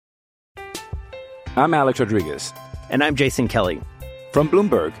I'm Alex Rodriguez. And I'm Jason Kelly. From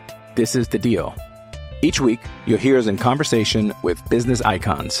Bloomberg, this is The Deal. Each week, you'll hear us in conversation with business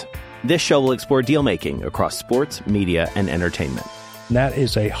icons. This show will explore deal-making across sports, media, and entertainment. That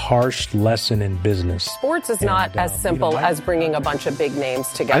is a harsh lesson in business. Sports is not as simple as bringing a bunch of big names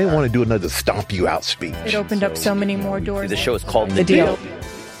together. I didn't want to do another stomp you out speech. It opened up so many more doors. The show is called The Deal.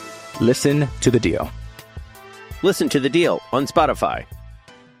 Listen to The Deal. Listen to The Deal on Spotify.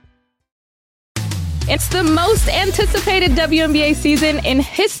 It's the most anticipated WNBA season in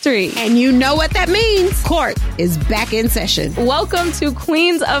history. And you know what that means. Court is back in session. Welcome to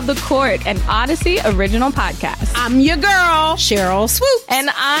Queens of the Court, an Odyssey original podcast. I'm your girl, Cheryl Swoop. And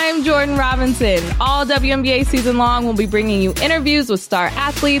I'm Jordan Robinson. All WNBA season long, we'll be bringing you interviews with star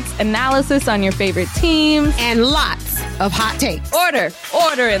athletes, analysis on your favorite teams, and lots of hot takes.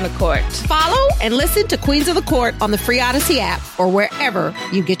 Order in the court. Follow and listen to Queens of the Court on the free Odyssey app or wherever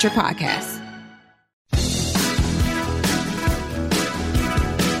you get your podcasts.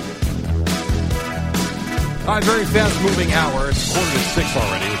 All right, very fast-moving hour. It's 5:45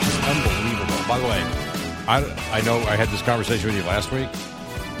 already, which is unbelievable. By the way, I know I had this conversation with you last week.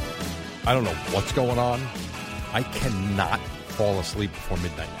 I don't know what's going on. I cannot fall asleep before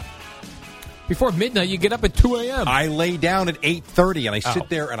midnight. Before midnight, you get up at 2 a.m. I lay down at 8:30, and I sit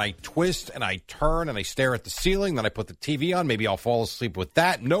there, and I twist, and I turn, and I stare at the ceiling. Then I put the TV on. Maybe I'll fall asleep with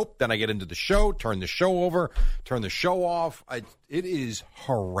that. Nope. Then I get into the show, turn the show over, turn the show off. It is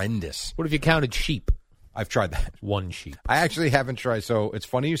horrendous. What if you counted sheep? I've tried that. One sheep. I actually haven't tried. So it's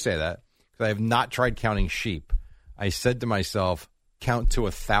funny you say that because I have not tried counting sheep. I said to myself, count to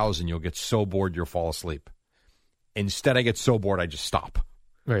 1,000. You'll get so bored you'll fall asleep. Instead, I get so bored I just stop.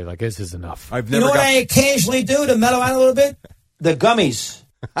 Right, like this is enough. I've never. You know what I occasionally do to mellow out a little bit? The gummies.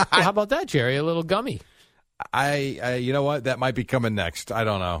 Well, how about that, Jerry? A little gummy. I you know what? That might be coming next. I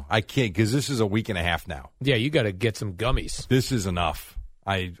don't know. I can't because this is a week and a half now. Yeah, you got to get some gummies. This is enough.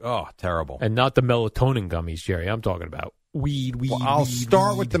 Terrible. And not the melatonin gummies, Jerry. I'm talking about weed. Well, I'll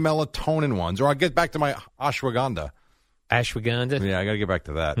start with the melatonin ones, or I'll get back to my ashwagandha. Ashwagandha? Yeah, I got to get back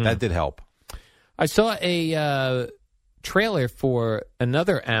to that. That did help. I saw a trailer for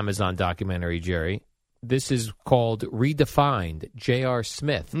another Amazon documentary, Jerry. This is called Redefined, J.R.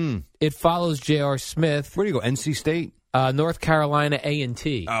 Smith. It follows J.R. Smith. Where do you go, NC State? North Carolina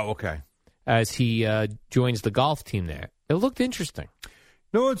A&T. Oh, okay. As he joins the golf team there. It looked interesting.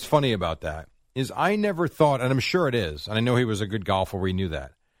 You know what's funny about that is I never thought, and I'm sure it is, and I know he was a good golfer, we knew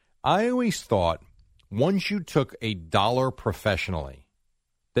that. I always thought once you took $1 professionally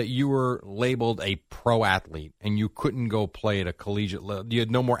that you were labeled a pro athlete and you couldn't go play at a collegiate level. You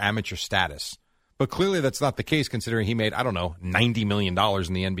had no more amateur status. But clearly that's not the case considering he made, I don't know, $90 million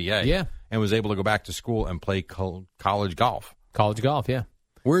in the NBA. Yeah. And was able to go back to school and play college golf. College golf, yeah.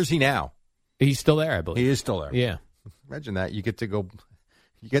 Where is he now? He's still there, I believe. He is still there. Yeah. Imagine that. You get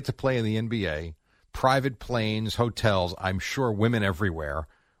to play in the NBA, private planes, hotels, I'm sure women everywhere,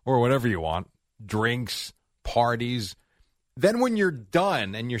 or whatever you want, drinks, parties. Then when you're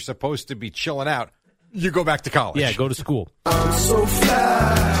done and you're supposed to be chilling out, you go back to college. Yeah, go to school. I'm so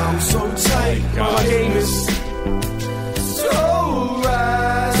fly, I'm so tight, my game is so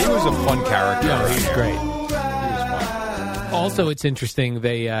right. He was a fun character. Yeah, he was great. Also, it's interesting.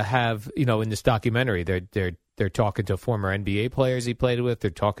 They have, in this documentary, they're talking to former NBA players he played with. They're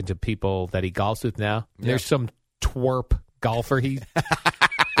talking to people that he golfs with now. Yep. There's some twerp golfer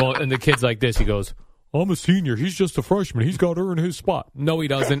and the kid's like this. He goes, "I'm a senior. He's just a freshman. He's got to earn his spot." No, he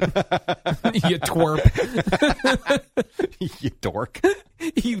doesn't. You twerp. You dork.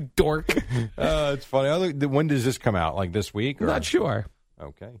 You dork. It's funny. When does this come out? Like this week? Or? Not sure.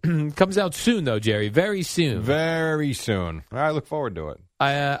 Okay. Comes out soon, though, Jerry. Very soon. Very soon. I look forward to it.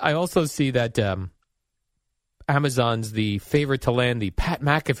 I also see that Amazon's the favorite to land the Pat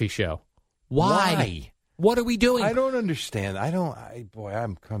McAfee show. Why? What are we doing? I don't understand. I'm so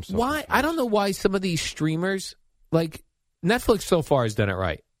why? confused. I don't know why some of these streamers, like Netflix so far has done it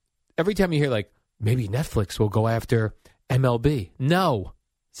right. Every time you hear like, maybe Netflix will go after MLB. No.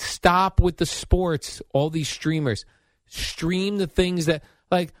 Stop with the sports, all these streamers. Stream the things that,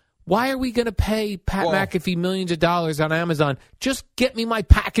 like, why are we going to pay Pat McAfee millions of dollars on Amazon? Just get me my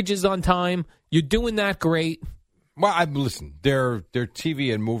packages on time. You're doing that great. Well, listen, their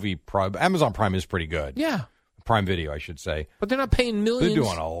TV and movie Amazon Prime is pretty good. Yeah. Prime Video, I should say. But they're not paying millions. They're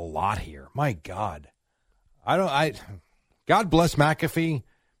doing a lot here. My God. God bless McAfee.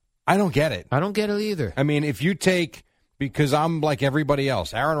 I don't get it. I don't get it either. I mean, if you take... Because I'm like everybody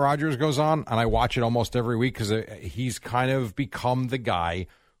else. Aaron Rodgers goes on, and I watch it almost every week because he's kind of become the guy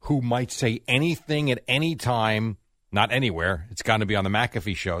who might say anything at any time, not anywhere. It's got to be on the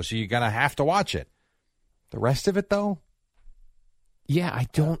McAfee show, so you're going to have to watch it. The rest of it, though? Yeah, I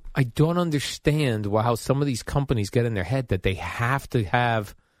don't understand how some of these companies get in their head that they have to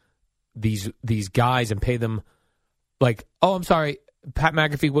have these guys and pay them like, oh, I'm sorry, Pat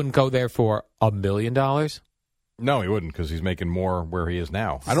McAfee wouldn't go there for $1 million? No, he wouldn't because he's making more where he is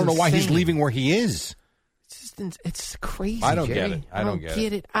now. I don't know why he's leaving where he is. It's crazy. I don't Jerry. get it. I don't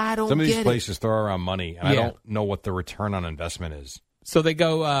get it. I don't get it. Some of these places throw around money, and I don't know what the return on investment is. So they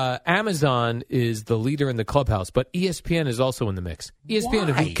go, Amazon is the leader in the clubhouse, but ESPN is also in the mix. ESPN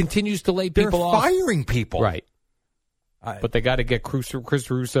who continues to lay people off. They're firing people. Right. But they got to get Chris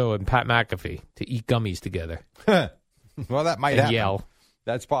Russo and Pat McAfee to eat gummies together. Well, that might happen. Yell.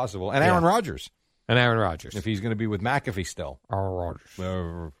 That's possible. And Aaron Rodgers. And Aaron Rodgers. If he's going to be with McAfee still. Aaron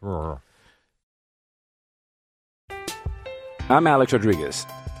Rodgers. I'm Alex Rodriguez.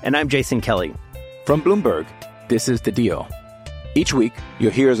 And I'm Jason Kelly. From Bloomberg, this is The Deal. Each week,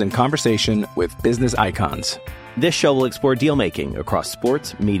 you'll hear us in conversation with business icons. This show will explore deal-making across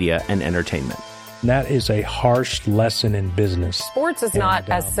sports, media, and entertainment. That is a harsh lesson in business. Sports is not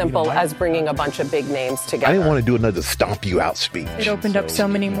as simple as bringing a bunch of big names together. I didn't want to do another stomp you out speech. It opened up so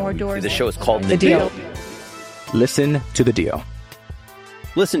many more doors. The show is called The Deal. Listen to The Deal.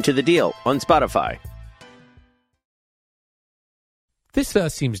 Listen to The Deal on Spotify. This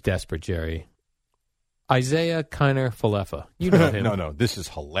seems desperate, Jerry. Isaiah Kiner Falefa. You know him. No, this is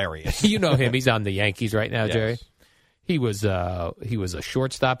hilarious. You know him. He's on the Yankees right now, Jerry. He was a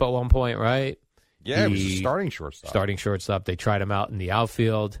shortstop at one point, right? Yeah, he was a starting shortstop. Starting shortstop. They tried him out in the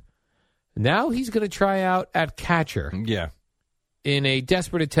outfield. Now he's going to try out at catcher. Yeah. In a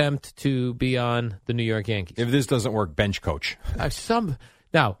desperate attempt to be on the New York Yankees. If this doesn't work, bench coach.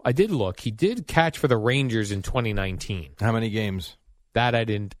 Now, I did look. He did catch for the Rangers in 2019. How many games? That I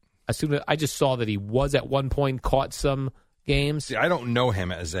didn't. I just saw that he was at one point caught some games. See, I don't know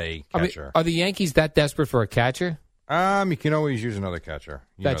him as a catcher. I mean, are the Yankees that desperate for a catcher? You can always use another catcher.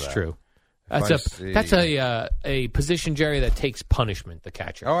 That's true. That's a position, Jerry, that takes punishment, the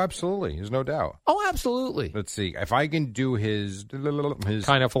catcher. Oh, absolutely. There's no doubt. Oh, absolutely. Let's see. If I can do his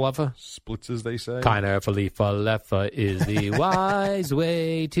kind of falefa splits, as they say. Kind of falefa is the wise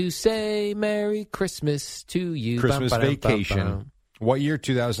way to say Merry Christmas to you. Christmas vacation. What year?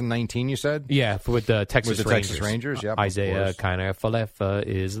 2019, you said? Yeah, with the Texas Rangers. Texas Rangers, yep. Isaiah Kiner Falefa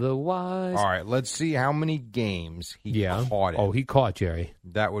is the wise. All right, let's see how many games he caught. Oh, he caught, Jerry.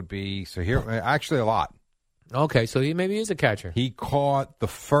 That would be, so here, actually a lot. Okay, so he maybe is a catcher. He caught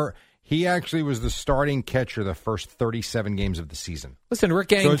he actually was the starting catcher the first 37 games of the season. Listen, Rick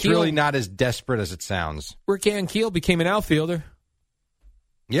Ankiel. So it's really not as desperate as it sounds. Rick Ankiel became an outfielder.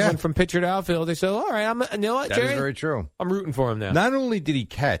 Yeah. Went from pitcher to outfielder. So, all right, you know what, Jerry? That is very true. I'm rooting for him now. Not only did he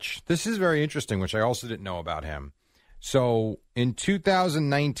catch, this is very interesting, which I also didn't know about him. So, in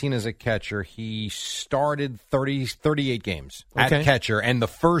 2019 as a catcher, he started 38 games at catcher and the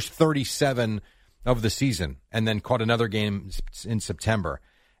first 37 of the season, and then caught another game in September.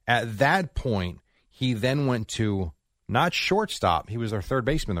 At that point, he then went to not shortstop. He was our third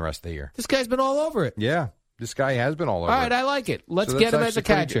baseman the rest of the year. This guy's been all over it. Yeah. This guy has been all over. All right, I like it. Let's get him as a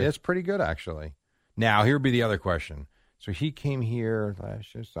catcher. That's pretty good, actually. Now, here would be the other question. So he came here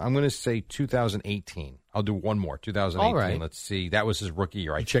last year. So I'm going to say 2018. I'll do one more. 2018. All right. Let's see. That was his rookie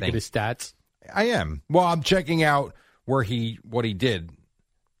year, I think. Checking his stats? I am. Well, I'm checking out what he did.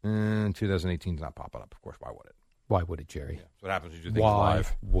 2018 is not popping up, of course. Why would it? Why would it, Jerry? Yeah. That's what happens when you do things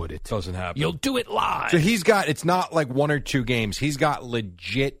live. Why would it? Doesn't happen. You'll do it live. So it's not like one or two games. He's got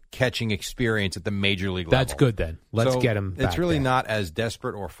legit catching experience at the major league level. That's good then. Let's get him back. It's really there. not as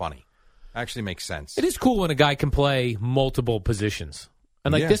desperate or funny. Actually makes sense. It is cool when a guy can play multiple positions.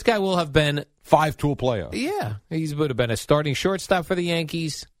 And this guy will have been 5-tool player. Yeah. He would have been a starting shortstop for the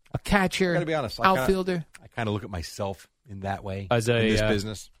Yankees, a catcher, I gotta be honest, outfielder. I kind of look at myself in that way in this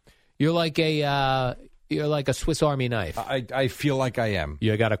business. You're like a Swiss Army knife. I feel like I am.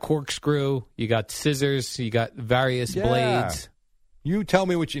 You got a corkscrew, you got scissors, you got various blades. You tell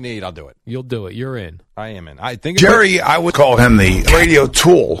me what you need, I'll do it. You'll do it. You're in. I am in. I think Jerry, I would call him the radio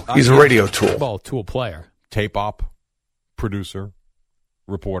tool. He's a radio tool. Well, tool player. Tape op, producer,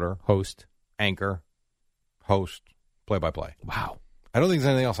 reporter, host, anchor, host, play-by-play. Wow. I don't think there's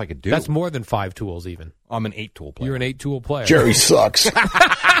anything else I could do. That's more than 5 tools even. I'm an 8-tool player. You're an 8-tool player. Jerry sucks.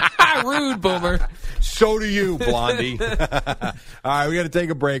 Rude, Boomer. So do you, Blondie. All right, we got to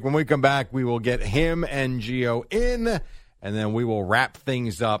take a break. When we come back, we will get him and Gio in, and then we will wrap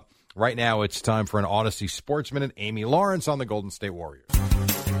things up. Right now, it's time for an Odyssey Sports Minute. Amy Lawrence on the Golden State Warriors.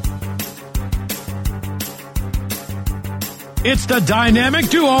 It's the dynamic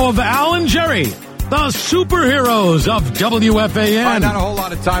duo of Al and Jerry, the superheroes of WFAN. All right, not a whole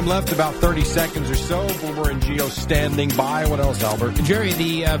lot of time left, about 30 seconds or so. Boomer and Gio standing by. What else, Albert? Jerry,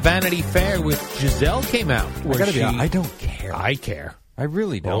 the Vanity Fair with Giselle came out. I don't care. I care. I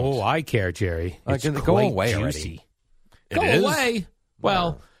really don't. Oh, I care, Jerry. It's go away juicy. already. Go away.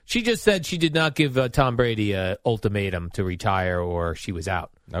 Well, she just said she did not give Tom Brady an ultimatum to retire or she was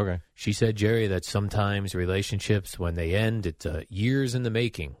out. Okay. She said, Jerry, that sometimes relationships, when they end, it's years in the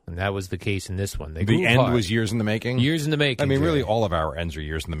making. And that was the case in this one. The end was years in the making? Years in the making. I mean, Jerry. really, all of our ends are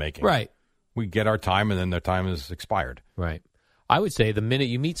years in the making. Right. We get our time, and then their time is expired. Right. I would say the minute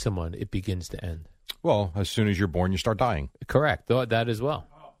you meet someone, it begins to end. Well, as soon as you're born, you start dying. Correct. That as well.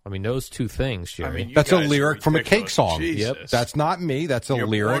 I mean, those two things, Jerry. I mean, that's a lyric from a Cake song. Jesus. Yep. That's not me. That's a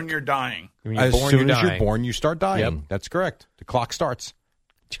lyric. You're born, you're dying. As soon as you're born, you start dying. Yep. That's correct. The clock starts.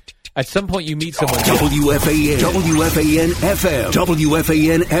 At some point, you meet someone. WFAN, WFAN FM,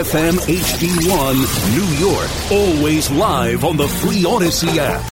 WFAN FM HD1, New York. Always live on the free Odyssey app.